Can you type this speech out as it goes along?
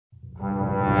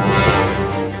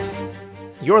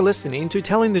You're listening to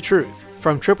Telling the Truth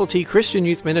from Triple T Christian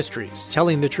Youth Ministries,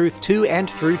 telling the truth to and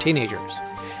through teenagers.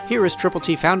 Here is Triple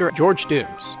T founder George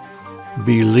Dooms.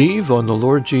 Believe on the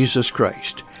Lord Jesus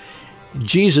Christ.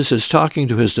 Jesus is talking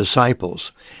to his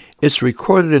disciples. It's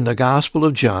recorded in the Gospel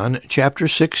of John, chapter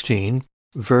 16,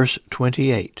 verse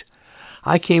 28.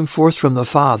 I came forth from the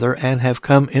Father and have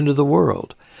come into the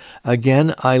world.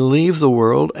 Again, I leave the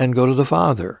world and go to the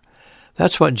Father.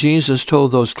 That's what Jesus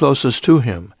told those closest to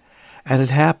him. And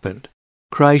it happened.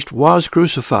 Christ was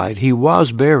crucified, he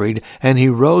was buried, and he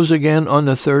rose again on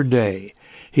the third day.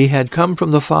 He had come from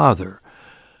the Father.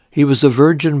 He was the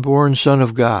virgin-born Son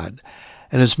of God,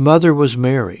 and his mother was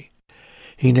Mary.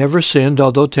 He never sinned,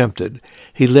 although tempted.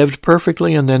 He lived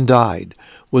perfectly and then died,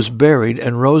 was buried,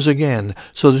 and rose again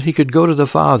so that he could go to the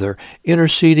Father,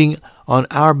 interceding on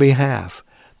our behalf.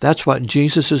 That's what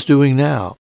Jesus is doing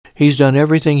now. He's done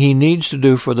everything he needs to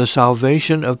do for the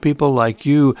salvation of people like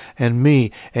you and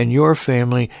me and your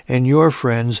family and your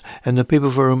friends and the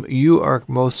people for whom you are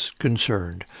most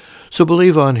concerned. So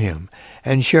believe on him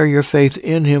and share your faith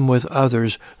in him with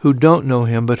others who don't know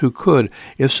him but who could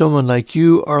if someone like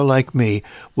you or like me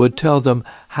would tell them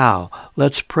how.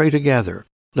 Let's pray together.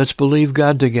 Let's believe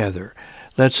God together.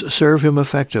 Let's serve him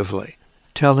effectively,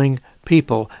 telling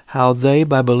people how they,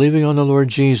 by believing on the Lord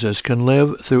Jesus, can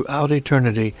live throughout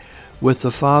eternity with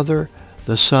the Father,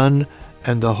 the Son,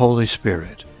 and the Holy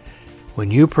Spirit. When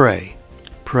you pray,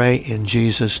 pray in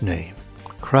Jesus' name.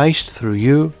 Christ, through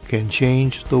you, can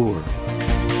change the world.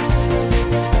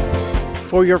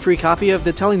 For your free copy of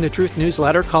the Telling the Truth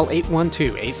newsletter, call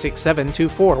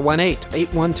 812-867-2418,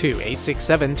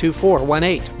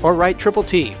 812-867-2418, or write Triple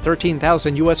T,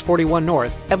 13,000 U.S. 41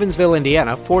 North, Evansville,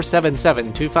 Indiana,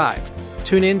 47725.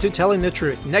 Tune in to Telling the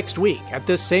Truth next week at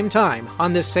this same time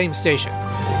on this same station.